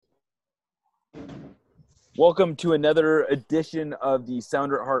Welcome to another edition of the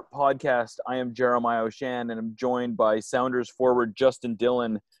Sounder at Heart podcast. I am Jeremiah O'Shan, and I'm joined by Sounders forward Justin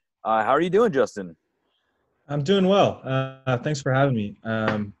Dillon. How are you doing, Justin? I'm doing well. Thanks for having me.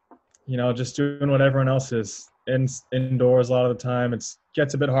 Just doing what everyone else is indoors a lot of the time. It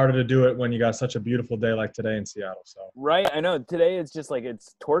gets a bit harder to do it when you got such a beautiful day like today in Seattle. So Right, I know today it's just like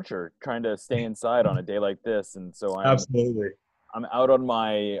it's torture trying to stay inside on a day like this, and so absolutely. I'm out on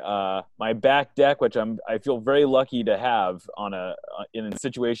my my back deck, which I feel very lucky to have in a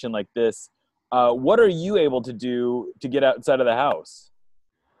situation like this. What are you able to do to get outside of the house?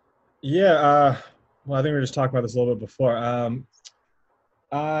 Yeah. Well, I think we were just talking about this a little bit before.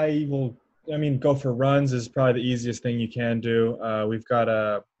 Go for runs is probably the easiest thing you can do. I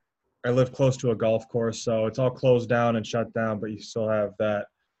live close to a golf course, so it's all closed down and shut down, but you still have that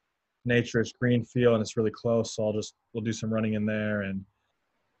nature's green feel and it's really close. So we'll do some running in there and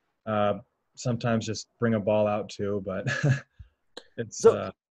sometimes just bring a ball out too, but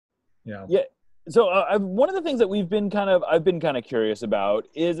yeah. So one of the things that I've been kind of curious about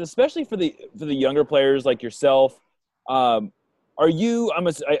is, especially for the younger players like yourself, I'm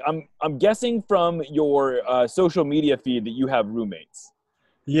guessing from your social media feed that you have roommates.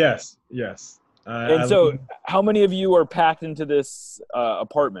 Yes. How many of you are packed into this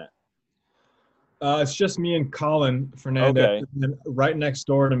apartment? It's just me and Colin Fernandez. Okay. And then right next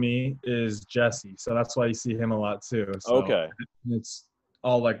door to me is Jesse, so that's why you see him a lot too. So Okay. It's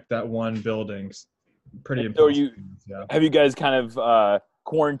all like that one building. Pretty So impressive. have you guys kind of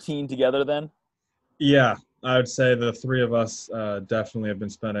quarantined together then? Yeah, I would say the three of us definitely have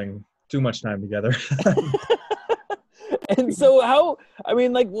been spending too much time together. And so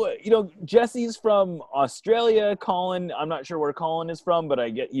Jesse's from Australia. Colin, I'm not sure where Colin is from, but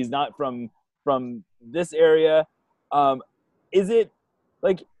he's not from this area. Do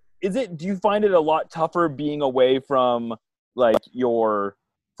you find it a lot tougher being away from like your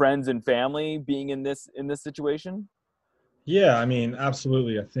friends and family being in this situation? Yeah, I mean,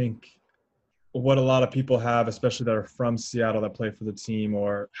 absolutely. I think what a lot of people have, especially that are from Seattle that play for the team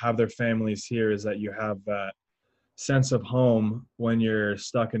or have their families here, is that you have that sense of home when you're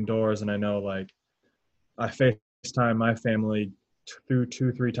stuck indoors. And I know, like, I FaceTime my family through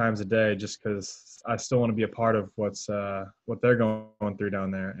 2-3 times a day just because I still want to be a part of what they're going through down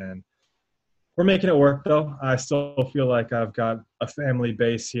there. And we're making it work, though. I still feel like I've got a family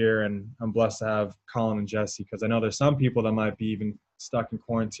base here, and I'm blessed to have Colin and Jesse, because I know there's some people that might be even stuck in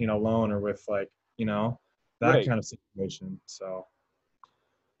quarantine alone or with, like, that Right. kind of situation. So.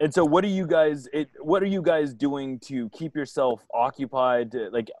 And so what are you guys doing to keep yourself occupied?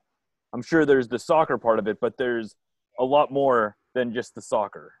 I'm sure there's the soccer part of it, but there's a lot more than just the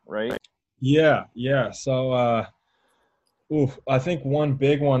soccer, right? Yeah. So, I think one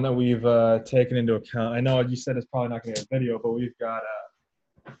big one that we've taken into account, I know you said it's probably not going to get a video, but we've got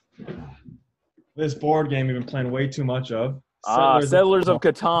this board game we've been playing way too much of. Settlers of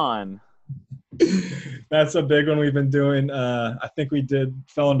Catan. That's a big one we've been doing. I think we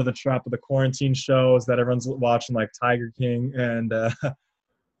fell into the trap of the quarantine shows that everyone's watching, like Tiger King and a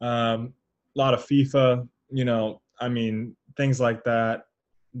lot of FIFA, things like that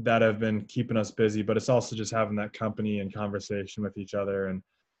have been keeping us busy. But it's also just having that company and conversation with each other. And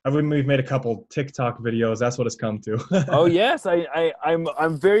we've made a couple TikTok videos. That's what it's come to. Oh yes,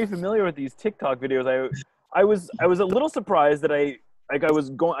 I'm very familiar with these TikTok videos. I was a little surprised that I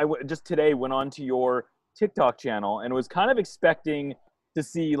just today went on to your TikTok channel and was kind of expecting to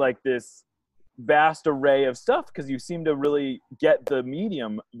see like this vast array of stuff because you seem to really get the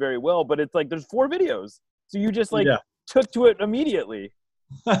medium very well. But it's like there's 4 videos, so you just took to it immediately.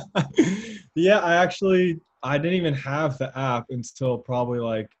 Yeah, I didn't even have the app until probably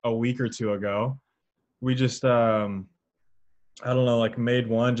like a week or 2 ago. We just I don't know, like made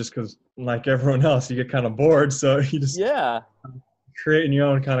one just because, like everyone else, you get kind of bored, so you just creating your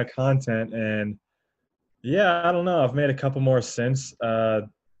own kind of content. And I don't know, I've made a couple more since.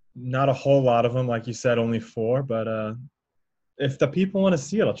 Not a whole lot of them, like you said, only 4, but if the people want to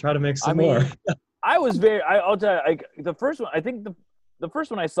see it, I'll try to make some more. I'll tell you, the first one, I think the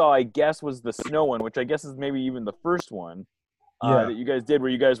first one I saw, I guess, was the snow one, which I guess is maybe even the first one that you guys did, where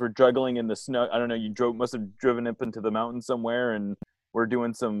you guys were juggling in the snow. I don't know, you must have driven up into the mountain somewhere and we're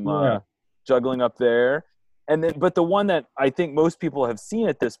doing some juggling up there. And then, but the one that I think most people have seen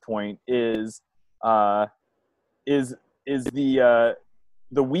at this point is the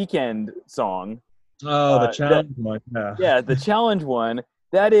Weeknd song. Oh, the challenge one. Yeah, the challenge one.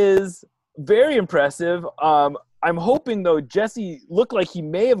 That is very impressive. I'm hoping, though, Jesse looked like he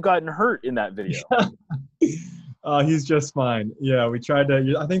may have gotten hurt in that video. He's just fine. Yeah, we tried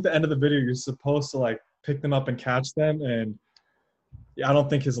to – I think the end of the video, you're supposed to, like, pick them up and catch them. And yeah, I don't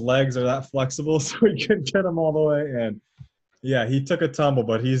think his legs are that flexible, so he couldn't get them all the way. And yeah, he took a tumble,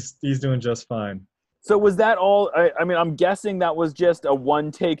 but he's doing just fine. So was that all? I mean, I'm guessing that was just a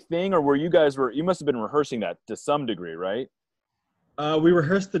one take thing, or you must have been rehearsing that to some degree, right? We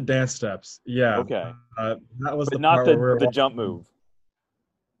rehearsed the dance steps. Yeah. Okay. That was But the not part where we were the jump move.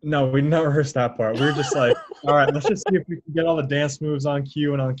 No, we never rehearsed that part. We were just like, all right, let's just see if we can get all the dance moves on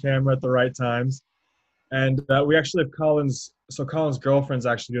cue and on camera at the right times. And we actually have Colin's. So Colin's girlfriend's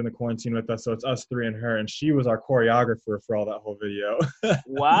actually doing the quarantine with us. So it's us three and her. And she was our choreographer for all that whole video.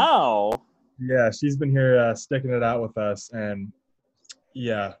 Wow. Yeah, she's been here sticking it out with us. And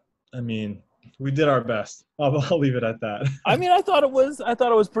yeah, I mean, we did our best. I'll leave it at that. I mean, I thought it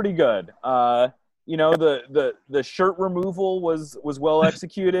was pretty good. You know, the shirt removal was well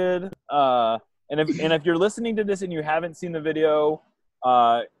executed. And if you're listening to this and you haven't seen the video,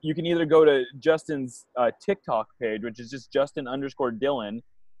 you can either go to Justin's TikTok page, which is just Justin_Dillon,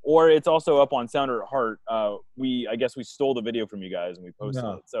 or it's also up on Sounder at Heart. I guess we stole the video from you guys and we posted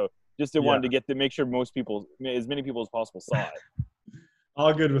it. So just wanted to make sure as many people as possible saw it.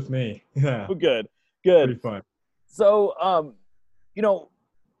 All good with me. Yeah. Good. Pretty fun. So, you know,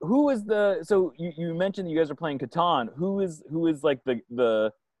 so you mentioned that you guys are playing Catan. Who is like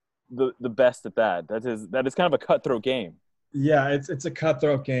the best at that? That is kind of a cutthroat game. Yeah, it's a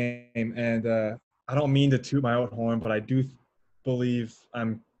cutthroat game, and I don't mean to toot my own horn, but I do believe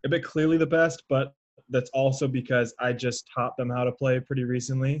I'm a bit clearly the best, but that's also because I just taught them how to play pretty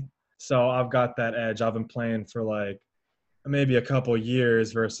recently. So I've got that edge. I've been playing for like maybe a couple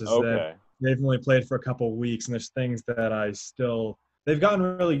years versus they've only played for a couple weeks, and there's things that they've gotten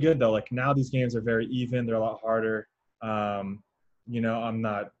really good though. Like now these games are very even. They're a lot harder. You know, I'm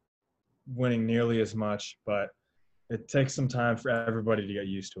not winning nearly as much, but it takes some time for everybody to get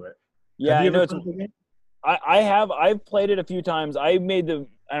used to it. Yeah, have you I ever know. played the game? I have. I've played it a few times. I made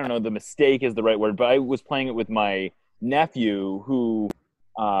I don't know, the mistake is the right word, but I was playing it with my nephew who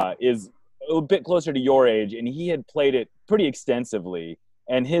is a bit closer to your age, and he had played it pretty extensively,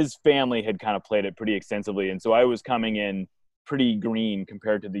 and his family had kind of played it pretty extensively. And so I was coming in pretty green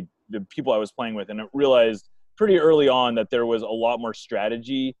compared to the people I was playing with, and I realized pretty early on that there was a lot more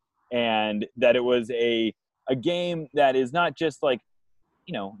strategy and that it was a game that is not just like,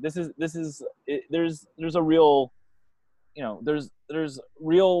 you know, there's a real, you know, there's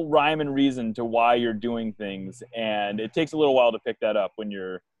real rhyme and reason to why you're doing things, and it takes a little while to pick that up when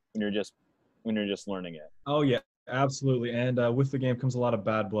you're just learning it. Oh yeah, absolutely. And with the game comes a lot of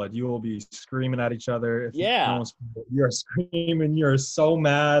bad blood. You will be screaming at each other. You're screaming. You're so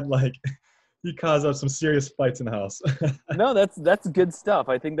mad. Like you cause up some serious fights in the house. No, that's good stuff.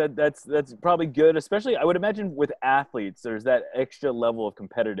 I think that's probably good, especially I would imagine with athletes. There's that extra level of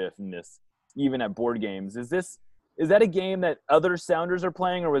competitiveness even at board games. Is that a game that other Sounders are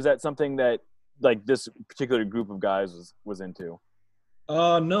playing, or was that something that like this particular group of guys was into?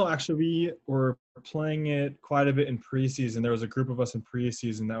 No, actually we were playing it quite a bit in preseason. There was a group of us in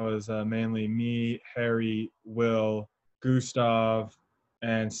preseason that was mainly me, Harry, Will, Gustav,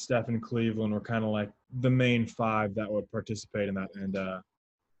 and Stephen Cleveland were kind of like the main five that would participate in that. And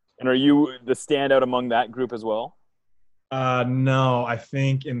are you the standout among that group as well? No, I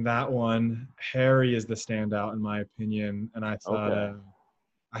think in that one, Harry is the standout in my opinion. And I thought,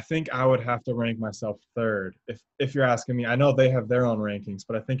 I think I would have to rank myself third if you're asking me. I know they have their own rankings,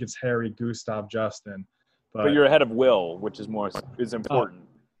 but I think it's Harry, Gustav, Justin. But you're ahead of Will, which is important.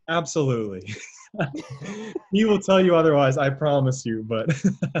 Absolutely. He will tell you otherwise, I promise you. But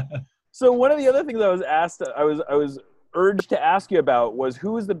so one of the other things I was urged to ask you about was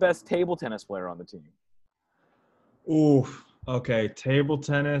who is the best table tennis player on the team? Ooh, okay. Table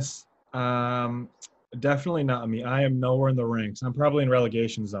tennis. Definitely not me. I am nowhere in the ranks. I'm probably in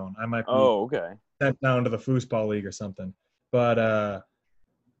relegation zone. I might be sent down to the foosball league or something. But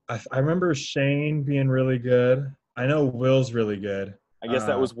I remember Shane being really good. I know Will's really good. I guess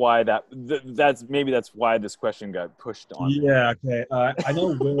that was why that's why this question got pushed on. Yeah, okay. I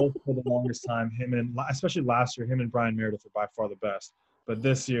know Will for the longest time. Especially last year, him and Brian Meredith were by far the best. But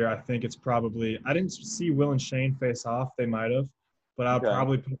this year, I think it's probably – I didn't see Will and Shane face off. They might have. But I'll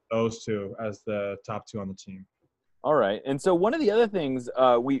probably put those two as the top two on the team. All right. And so one of the other things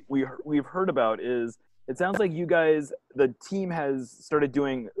we've heard about is it sounds like you guys, the team has started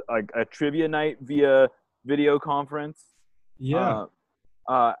doing like a trivia night via video conference. Yeah.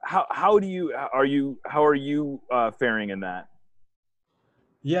 How are you faring in that?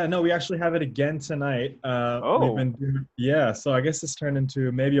 Yeah, no, we actually have it again tonight. So I guess it's turned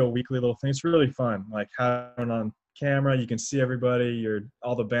into maybe a weekly little thing. It's really fun, like having on camera. You can see everybody.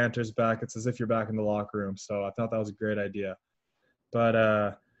 All the banter's back. It's as if you're back in the locker room. So I thought that was a great idea.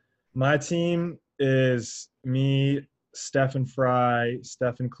 But my team is me, Stephen Fry,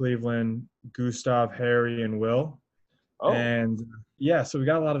 Stephen Cleveland, Gustav, Harry, and Will. Oh, And yeah, so we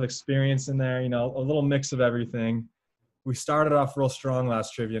got a lot of experience in there, a little mix of everything. We started off real strong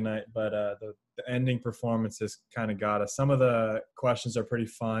last trivia night, but the ending performances kind of got us. Some of the questions are pretty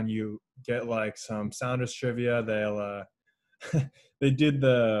fun. You get like some Sounders trivia. They did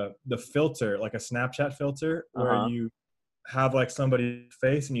the filter, like a Snapchat filter, where you have like somebody's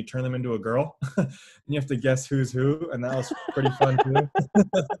face and you turn them into a girl and you have to guess who's who, and that was pretty fun too.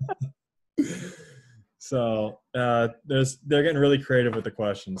 So they're getting really creative with the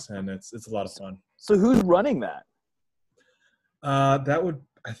questions, and it's a lot of fun. So who's running that?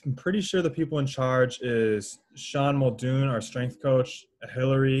 I'm pretty sure the people in charge is Sean Muldoon, our strength coach,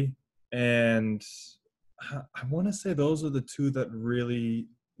 Hillary, and I want to say those are the two that really.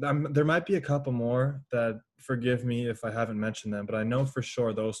 There might be a couple more that, forgive me if I haven't mentioned them, but I know for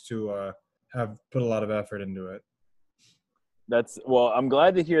sure those two have put a lot of effort into it. I'm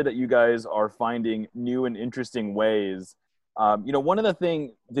glad to hear that you guys are finding new and interesting ways. One of the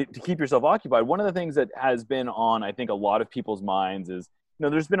things to keep yourself occupied, one of the things that has been on, I think, a lot of people's minds is,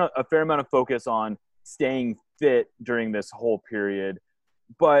 there's been a fair amount of focus on staying fit during this whole period.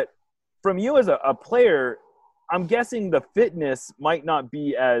 But from you as a player, I'm guessing the fitness might not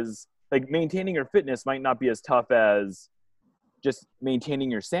be as, like, maintaining your fitness might not be as tough as just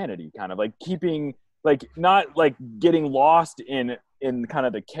maintaining your sanity, kind of like keeping, like, not like getting lost in kind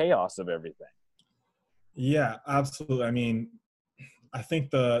of the chaos of everything. Yeah, absolutely. I mean, I think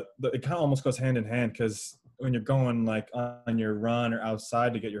it kind of almost goes hand in hand, because when you're going like on your run or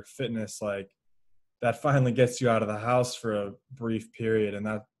outside to get your fitness, like that finally gets you out of the house for a brief period, and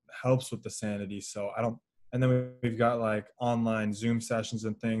that helps with the sanity. So and then we've got like online Zoom sessions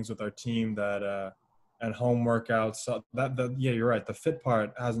and things with our team that and home workouts. So yeah, you're right. The fit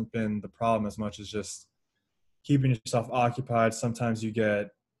part hasn't been the problem as much as just keeping yourself occupied. Sometimes you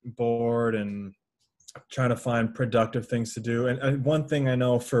get bored and trying to find productive things to do. And one thing I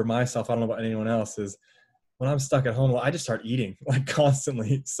know for myself, I don't know about anyone else, is when I'm stuck at home, I just start eating like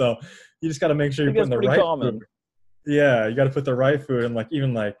constantly. So you just got to make sure you're putting the right food. Yeah, you got to put the right food. And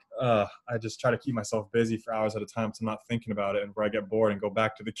I just try to keep myself busy for hours at a time, so I'm not thinking about it, and where I get bored and go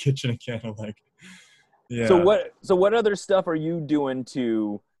back to the kitchen again. I'm like, yeah. So what other stuff are you doing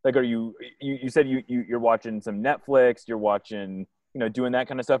to, like, are you said you're watching some Netflix, you're watching, doing that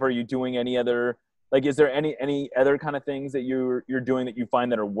kind of stuff. Are you doing any other, like, is there any other kind of things that you're doing that you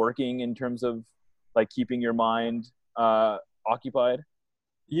find that are working in terms of like keeping your mind occupied?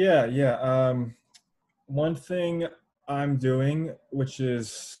 Yeah. One thing I'm doing, which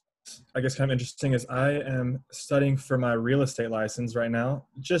is, I guess, kind of interesting, is I am studying for my real estate license right now,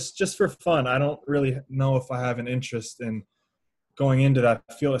 just for fun. I don't really know if I have an interest in going into that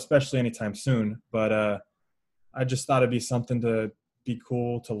field, especially anytime soon. But I just thought it'd be something to be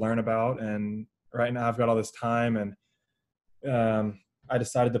cool to learn about. And right now I've got all this time, and I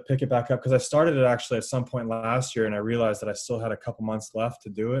decided to pick it back up because I started it actually at some point last year, and I realized that I still had a couple months left to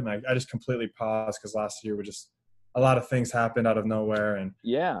do it. And I just completely paused because last year a lot of things happened out of nowhere, and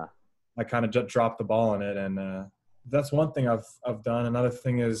yeah, I kind of just dropped the ball on it. And that's one thing I've done. Another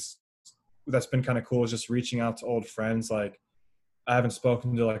thing that's been kind of cool is just reaching out to old friends. Like, I haven't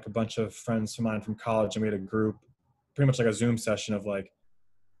spoken to like a bunch of friends of mine from college, and we had a group, pretty much like a Zoom session of like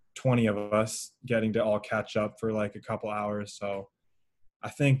 20 of us getting to all catch up for like a couple hours. So I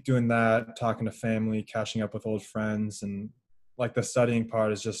think doing that, talking to family, catching up with old friends, and like the studying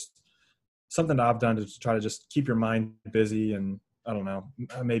part is just something that I've done to try to just keep your mind busy. And I don't know,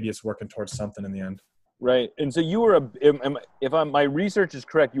 maybe it's working towards something in the end. Right. And so you were my research is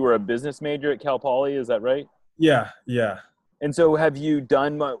correct, you were a business major at Cal Poly, is that right? Yeah. And so have you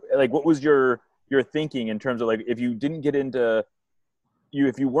done, like, what was your thinking in terms of, like, if you didn't get into,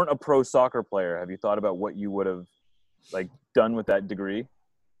 if you weren't a pro soccer player, have you thought about what you would have, like, done with that degree?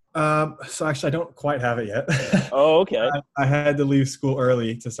 So actually, I don't quite have it yet. Oh, okay. I had to leave school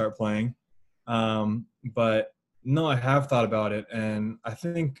early to start playing. But no, I have thought about it, and I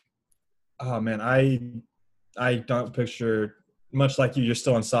think, oh man, I don't picture, much like you're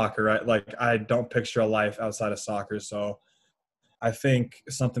still in soccer, right? Like, I don't picture a life outside of soccer. So I think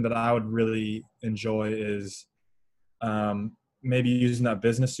something that I would really enjoy is maybe using that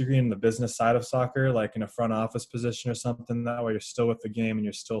business degree in the business side of soccer, like in a front office position or something. That way you're still with the game and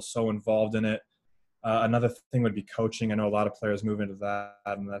you're still so involved in it. Another thing would be coaching. I know a lot of players move into that,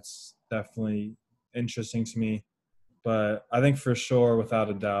 and that's definitely interesting to me. But I think for sure, without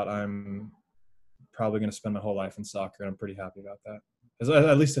a doubt, I'm probably going to spend my whole life in soccer, and I'm pretty happy about that.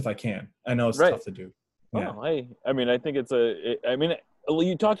 At least if I can. I know it's Right. tough to do. Yeah. Oh, I mean, I think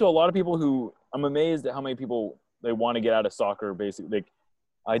you talk to a lot of people who I'm amazed at how many people they want to get out of soccer. Basically, like,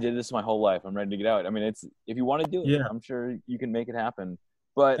 I did this my whole life. I'm ready to get out. I mean, it's if you want to do it, Yeah. I'm sure you can make it happen.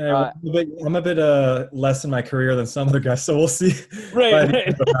 But I'm a bit less in my career than some other guys, so we'll see.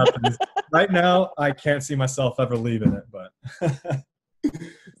 Right. What happens. Right now, I can't see myself ever leaving it, but.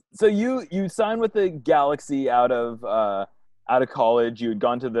 So you signed with the Galaxy out of college. You had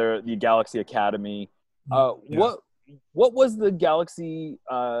gone to the Galaxy Academy. Yeah. What was the Galaxy?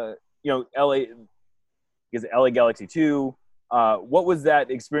 LA is LA Galaxy 2. What was that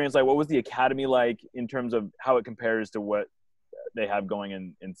experience like? What was the academy like in terms of how it compares to what they have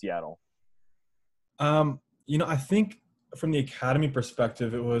going in Seattle? I think from the academy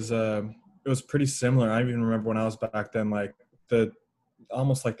perspective, it was pretty similar. I even remember when I was back then, like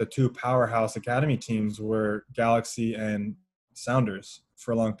almost like the two powerhouse academy teams were Galaxy and Sounders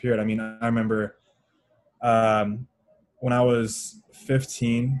for a long period. I mean, I remember when I was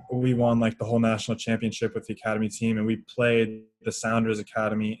 15, we won like the whole national championship with the academy team, and we played the Sounders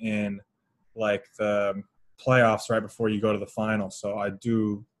Academy in like the playoffs right before you go to the final. So I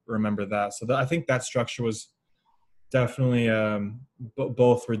do remember that. So I think that structure was definitely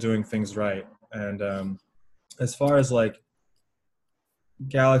both were doing things right. And as far as like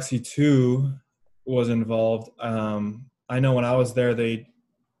Galaxy 2 was involved, I know when I was there, it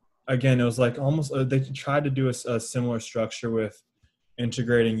was like almost they tried to do a similar structure with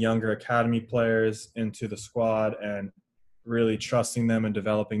integrating younger academy players into the squad and really trusting them and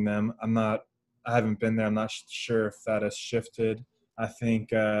developing them. I haven't been there. I'm not sure if that has shifted. I think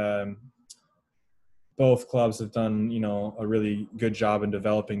both clubs have done, a really good job in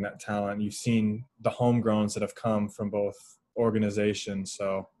developing that talent. You've seen the homegrowns that have come from both organizations.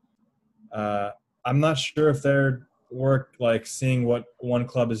 So I'm not sure if they're like seeing what one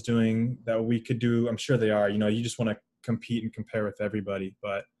club is doing that we could do. I'm sure they are. You just want to compete and compare with everybody.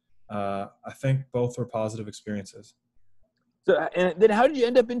 But I think both were positive experiences. So, and then how did you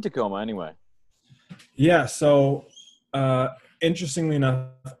end up in Tacoma anyway? Yeah. So interestingly enough,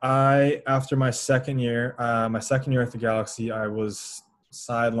 after my second year at the Galaxy, I was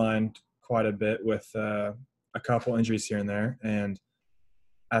sidelined quite a bit with a couple injuries here and there. And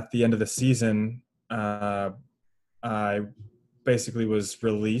at the end of the season, I basically was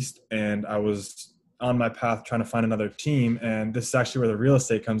released, and I was on my path trying to find another team. And this is actually where the real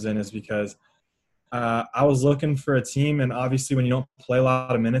estate comes in, is because I was looking for a team, and obviously when you don't play a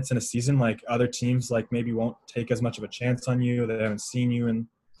lot of minutes in a season, like other teams like maybe won't take as much of a chance on you. They haven't seen you and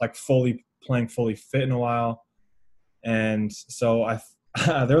like fully fit in a while. And so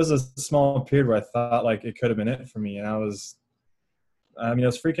there was a small period where I thought like it could have been it for me. And I was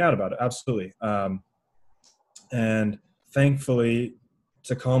freaking out about it. Absolutely. And thankfully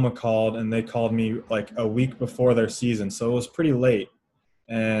Tacoma called, and they called me like a week before their season. So it was pretty late.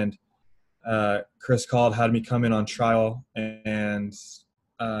 And Chris called, had me come in on trial, and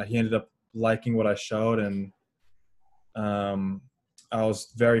he ended up liking what I showed. And I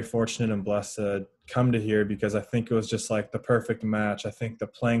was very fortunate and blessed to come to here, because I think it was just like the perfect match. I think the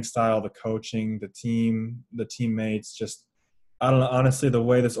playing style, the coaching, the team, the teammates, just, I don't know, honestly, the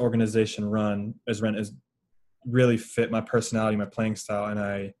way this organization is really fit my personality, my playing style, and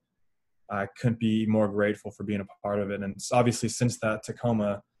I couldn't be more grateful for being a part of it. And it's obviously since that,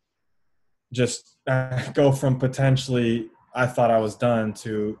 Tacoma just go from potentially I thought I was done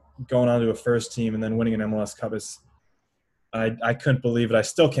to going on to a first team and then winning an MLS Cup I couldn't believe it. I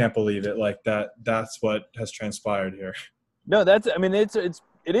still can't believe it. Like that's what has transpired here. No,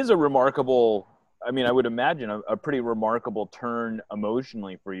 it is a remarkable, I would imagine a pretty remarkable turn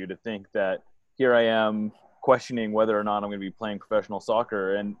emotionally for you to think that here I am questioning whether or not I'm going to be playing professional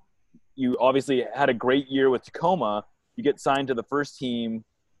soccer. And you obviously had a great year with Tacoma. You get signed to the first team,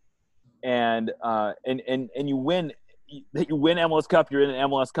 and you win MLS Cup. You're in an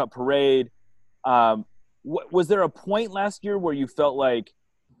MLS Cup parade. Was there a point last year where you felt like,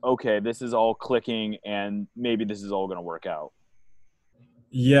 okay, this is all clicking and maybe this is all going to work out?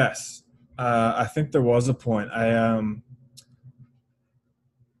 Yes. I think there was a point.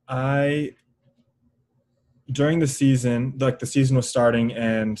 During the season, like the season was starting,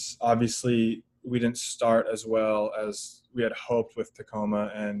 and obviously we didn't start as well as we had hoped with Tacoma.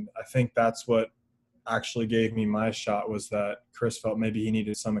 And I think that's what actually gave me my shot, was that Chris felt maybe he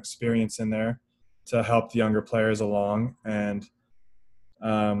needed some experience in there to help the younger players along. And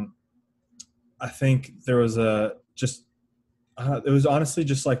I think there was it was honestly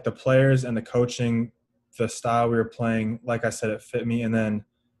just like the players and the coaching, the style we were playing. Like I said, it fit me. And then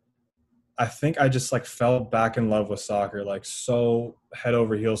I think I just like fell back in love with soccer, like so head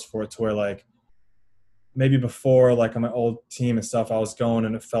over heels for it, to where like maybe before, like on my old team and stuff, I was going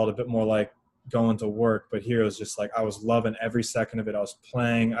and it felt a bit more like going to work. But here it was just like I was loving every second of it. I was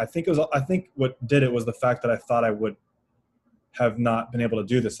playing. I think what did it was the fact that I thought I would have not been able to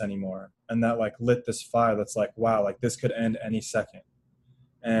do this anymore. And that like lit this fire that's like, wow, like this could end any second.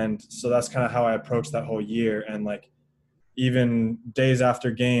 And so that's kind of how I approached that whole year. And like even days after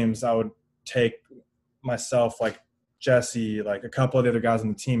games, I would take myself, like Jesse, like a couple of the other guys on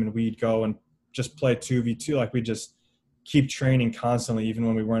the team, and we'd go and just play 2v2. Like we just keep training constantly, even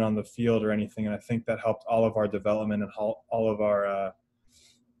when we weren't on the field or anything. And I think that helped all of our development and all of our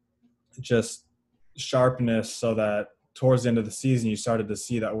just sharpness, so that towards the end of the season, you started to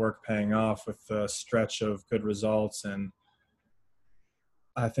see that work paying off with a stretch of good results. And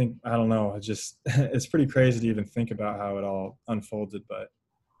I think, I don't know, it just, it's pretty crazy to even think about how it all unfolded, but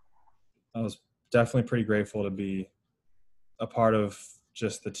I was definitely pretty grateful to be a part of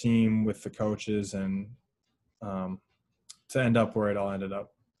just the team with the coaches and to end up where it all ended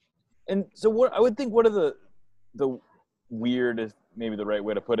up. And so what I would think, what are the weird is maybe the right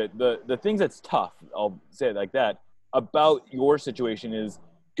way to put it, the things that's tough, I'll say it like that, about your situation is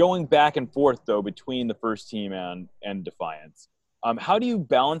going back and forth though between the first team and Defiance. How do you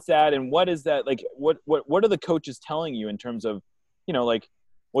balance that, and what is that like? What are the coaches telling you in terms of, you know, like,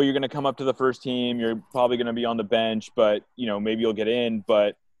 well, you're going to come up to the first team, you're probably going to be on the bench, but you know maybe you'll get in.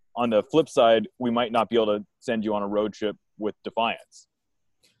 But on the flip side, we might not be able to send you on a road trip with Defiance.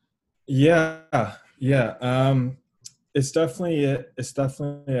 Yeah. It's definitely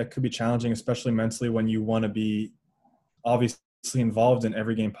it could be challenging, especially mentally, when you want to be obviously involved in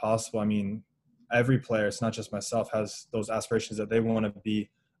every game possible. I mean, every player, it's not just myself, has those aspirations that they want to be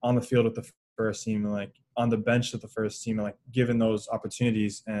on the field with the first team and like on the bench with the first team and like given those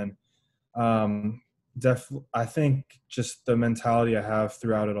opportunities. And I think just the mentality I have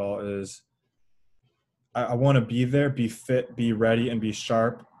throughout it all is I want to be there, be fit, be ready, and be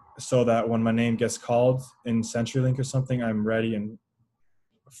sharp, so that when my name gets called in CenturyLink or something, I'm ready and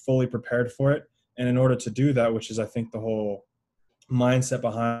fully prepared for it. And in order to do that, which is I think the whole mindset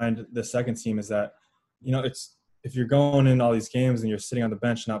behind the second team, is that, you know, it's, if you're going in all these games and you're sitting on the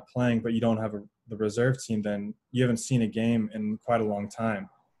bench not playing, but you don't have the reserve team, then you haven't seen a game in quite a long time.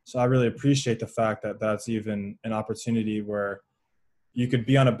 So I really appreciate the fact that that's even an opportunity where you could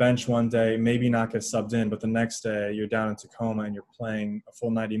be on a bench one day, maybe not get subbed in, but the next day you're down in Tacoma and you're playing a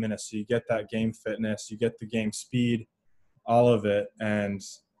full 90 minutes. So you get that game fitness, you get the game speed, all of it. And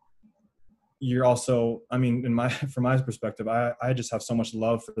you're also, I mean, from my perspective, I just have so much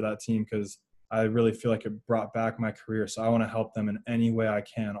love for that team, because I really feel like it brought back my career. So I want to help them in any way I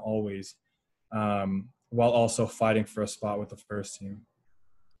can, always, while also fighting for a spot with the first team.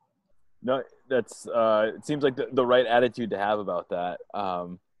 No, that's it seems like the right attitude to have about that.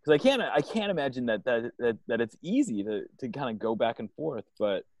 Because I can't imagine that it's easy to kind of go back and forth.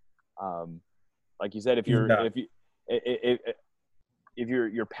 But like you said, if you're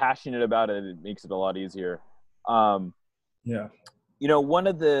passionate about it, it makes it a lot easier. Yeah. You know, one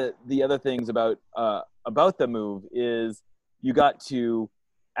of the other things about the move is you got to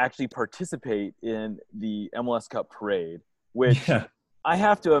actually participate in the MLS Cup parade, which I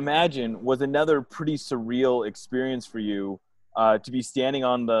have to imagine was another pretty surreal experience for you, to be standing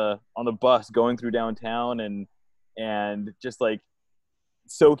on the bus going through downtown and just like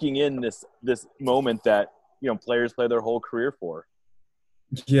soaking in this moment that, you know, players play their whole career for.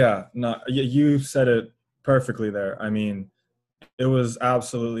 Yeah, no, you said it perfectly there. I mean, it was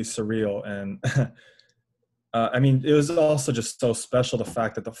absolutely surreal. And I mean, it was also just so special, the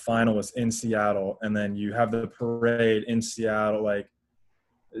fact that the final was in Seattle and then you have the parade in Seattle. Like,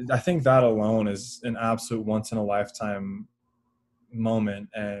 I think that alone is an absolute once in a lifetime moment.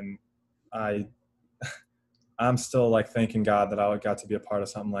 And I'm still like thanking God that I got to be a part of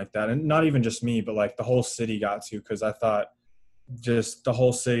something like that. And not even just me, but like the whole city got to, because I thought just the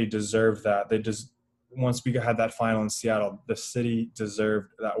whole city deserved that. They just, once we had that final in Seattle, the city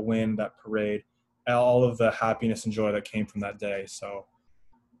deserved that win, that parade, all of the happiness and joy that came from that day. So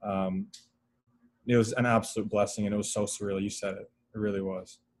it was an absolute blessing, and it was so surreal. You said it. It really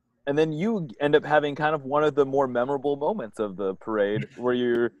was. And then you end up having kind of one of the more memorable moments of the parade, where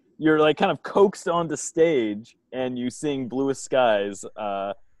you're like kind of coaxed onto stage and you sing "Bluest Skies"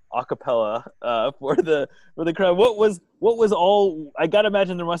 a cappella for the crowd. What was all? I gotta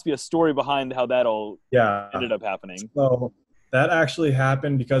imagine there must be a story behind how that all ended up happening. So that actually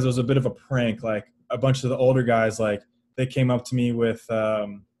happened because it was a bit of a prank. Like, a bunch of the older guys, like, they came up to me with like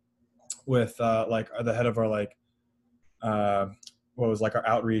the head of our like what was like our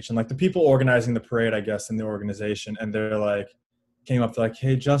outreach and like the people organizing the parade, I guess, in the organization. And they're like, came up to like,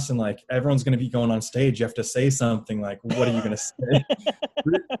 hey, Justin, like everyone's going to be going on stage. You have to say something. Like, what are you going to say?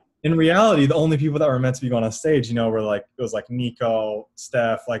 In reality, the only people that were meant to be going on stage, you know, were like, it was like Nico,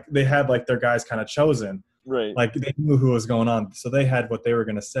 Steph, like they had like their guys kind of chosen. Right. Like they knew who was going on. So they had what they were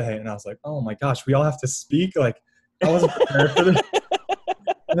going to say. And I was like, oh my gosh, we all have to speak. Like I wasn't prepared for this.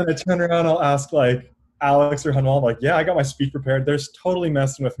 And then I turn around, I'll ask like Alex or Hanwal, like, yeah, I got my speech prepared. They're totally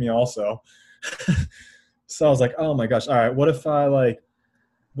messing with me also. So I was like, oh my gosh, all right, what if I like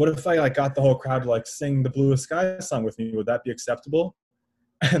got the whole crowd to like sing the Bluest Sky song with me? Would that be acceptable?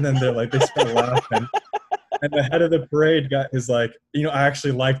 And then they're like, they start laughing. And the head of the parade is like, you know, I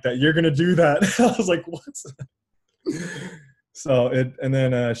actually like that. You're gonna do that. I was like, what? So and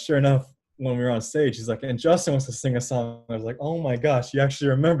then sure enough, when we were on stage, he's like, and Justin wants to sing a song. I was like, oh my gosh, you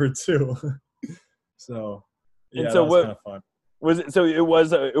actually remembered too. So yeah, and so that was kind of fun. Was it? So it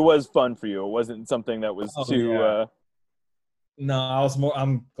was fun for you. It wasn't something that was too. Yeah. No,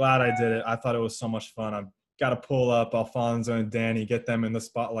 I'm glad I did it. I thought it was so much fun. I've got to pull up Alfonso and Danny, get them in the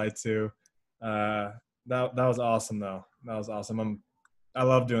spotlight too. That was awesome though. That was awesome. I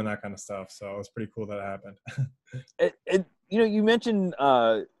love doing that kind of stuff. So it was pretty cool that it happened. You know, you mentioned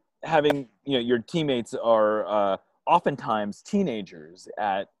having, you know, your teammates are oftentimes teenagers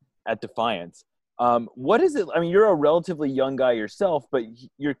at Defiance. What is it? I mean, you're a relatively young guy yourself, but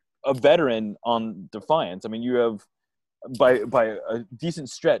you're a veteran on Defiance. I mean, you have by a decent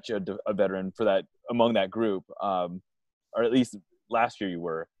stretch a veteran for that among that group, or at least last year you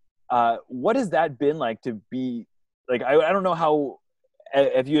were. What has that been like to be like? I don't know how,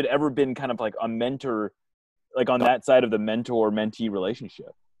 if you had ever been kind of like a mentor, like on that side of the mentor-mentee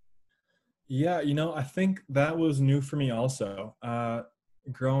relationship. Yeah, you know, I think that was new for me also.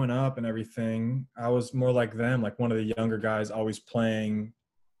 Growing up and everything, I was more like them, like one of the younger guys always playing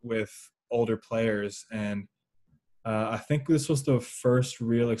with older players. And I think this was the first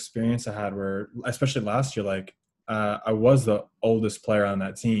real experience I had where, especially last year, like I was the oldest player on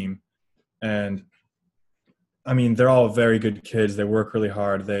that team. And I mean, they're all very good kids. They work really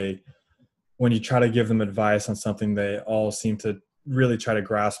hard. When you try to give them advice on something, they all seem to really try to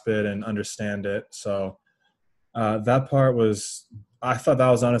grasp it and understand it. So that part I thought that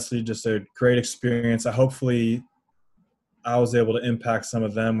was honestly just a great experience. Hopefully I was able to impact some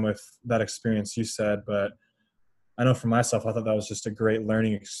of them with that experience you said, but I know for myself, I thought that was just a great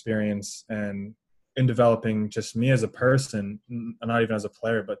learning experience and in developing just me as a person, not even as a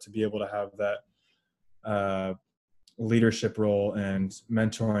player, but to be able to have that leadership role and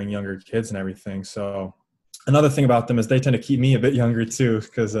mentoring younger kids and everything. So another thing about them is they tend to keep me a bit younger too,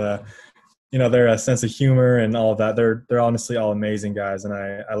 because you know, their sense of humor and all of that. They're honestly all amazing guys, and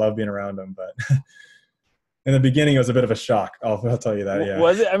I love being around them. But in the beginning, it was a bit of a shock. I'll tell you that. Yeah.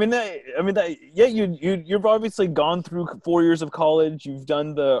 Was it? I mean, yeah. You've obviously gone through 4 years of college. You've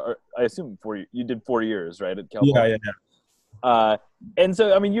done I assume you did 4 years, right, at Cal Poly? Yeah. And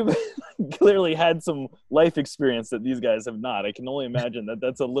so, I mean, you've clearly had some life experience that these guys have not. I can only imagine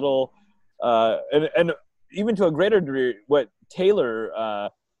that's a little, and even to a greater degree, what Taylor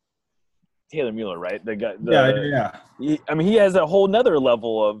Mueller, right? The guy. Yeah. I mean, he has a whole nother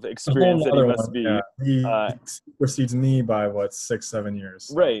level of experience that he must be. Yeah. He precedes me by 6-7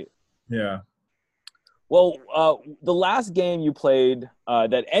 years. Right. Yeah. Well, the last game you played,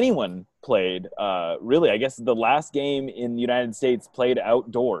 that anyone played, really, I guess the last game in the United States played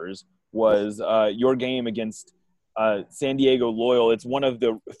outdoors was your game against San Diego Loyal. It's one of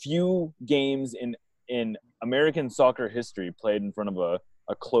the few games in American soccer history played in front of a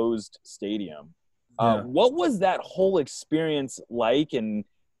closed stadium. Yeah. What was that whole experience like? And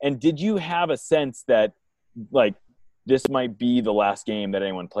did you have a sense that like this might be the last game that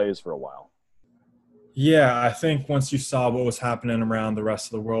anyone plays for a while? Yeah, I think once you saw what was happening around the rest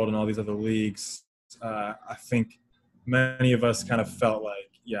of the world and all these other leagues, I think many of us kind of felt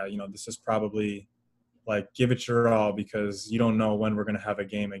like, yeah, you know, this is probably like give it your all because you don't know when we're going to have a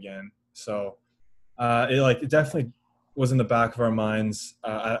game again. So it definitely was in the back of our minds.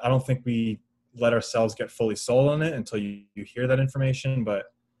 I don't think we let ourselves get fully sold on it until you hear that information, but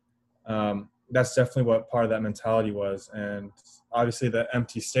that's definitely what part of that mentality was. And obviously the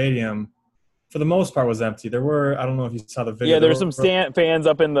empty stadium, for the most part, was empty. There were, I don't know if you saw the video. Yeah, there's some fans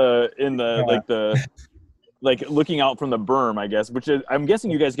up in the yeah. like looking out from the berm, I guess, which I'm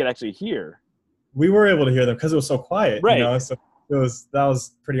guessing you guys could actually hear. We were able to hear them because it was so quiet, right? You know, so that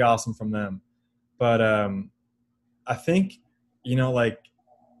was pretty awesome from them. But I think, you know, like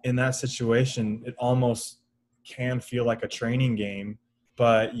in that situation, it almost can feel like a training game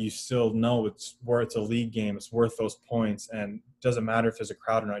but you still know it's a league game. It's worth those points, and it doesn't matter if there's a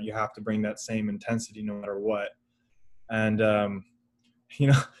crowd or not. You have to bring that same intensity no matter what. And you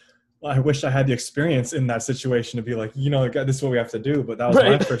know, I wish I had the experience in that situation to be like, this is what we have to do. But that was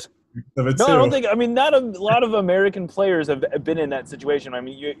my first of it No, too. I don't think. I mean, not a lot of American players have been in that situation. I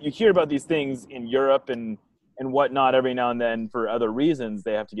mean, you hear about these things in Europe and whatnot every now and then for other reasons.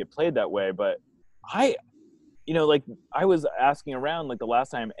 They have to get played that way. But I was asking around like the last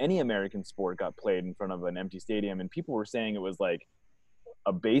time any American sport got played in front of an empty stadium, and people were saying it was like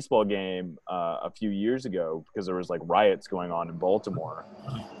a baseball game a few years ago because there was like riots going on in Baltimore.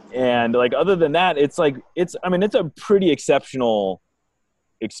 And like other than that, it's a pretty exceptional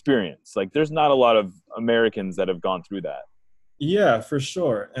experience. Like there's not a lot of Americans that have gone through that. Yeah, for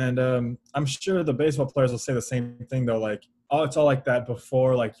sure. And I'm sure the baseball players will say the same thing though. Like, oh, it's all like that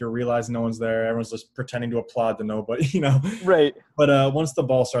before. Like you realize no one's there. Everyone's just pretending to applaud to nobody, Right. But once the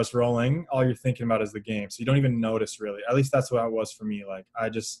ball starts rolling, all you're thinking about is the game. So you don't even notice really. At least that's what it was for me. Like I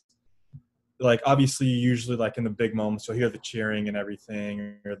just obviously usually like in the big moments you'll hear the cheering and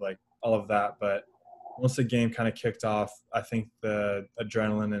everything or like all of that. But once the game kind of kicked off, I think the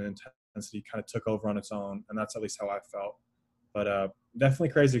adrenaline and intensity kind of took over on its own, and that's at least how I felt. But definitely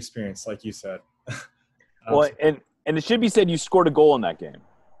crazy experience, like you said. Well, and it should be said you scored a goal in that game.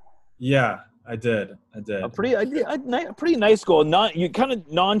 Yeah, I did. A pretty nice goal. You kind of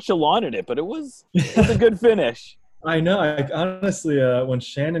nonchalanted it, but it was a good finish. I know. Honestly, when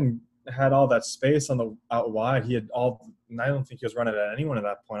Shannon had all that space on the out wide, I don't think he was running at anyone at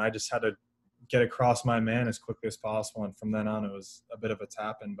that point. I just had to get across my man as quickly as possible, and from then on, it was a bit of a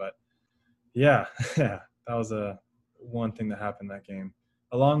tap-in. But yeah, that was one thing that happened that game.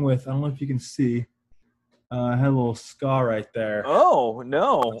 Along with, I don't know if you can see, I had a little scar right there. Oh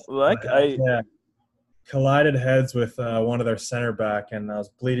no! Collided heads with one of their center back, and I was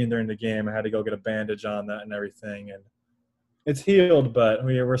bleeding during the game. I had to go get a bandage on that and everything, and it's healed, but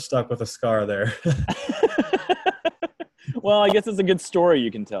we're stuck with a scar there. Well, I guess it's a good story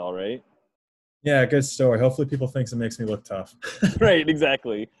you can tell, right? Yeah, good story. Hopefully people think it makes me look tough. Right,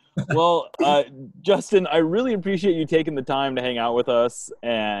 exactly. Well, Justin, I really appreciate you taking the time to hang out with us,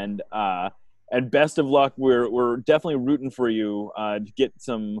 and best of luck. We're definitely rooting for you to get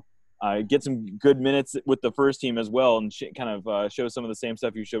some good minutes with the first team as well, and show some of the same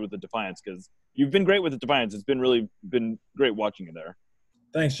stuff you showed with the Defiance, because you've been great with the Defiance. It's been great watching you there.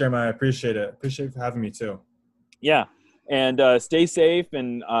 Thanks, Jeremiah. I appreciate it. Appreciate you for having me too. Yeah, and stay safe,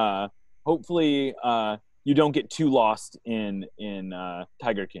 and hopefully you don't get too lost in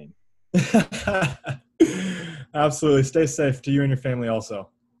Tiger King. Absolutely. Stay safe to you and your family also.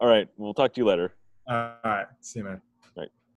 All right. We'll talk to you later. All right. See you, man.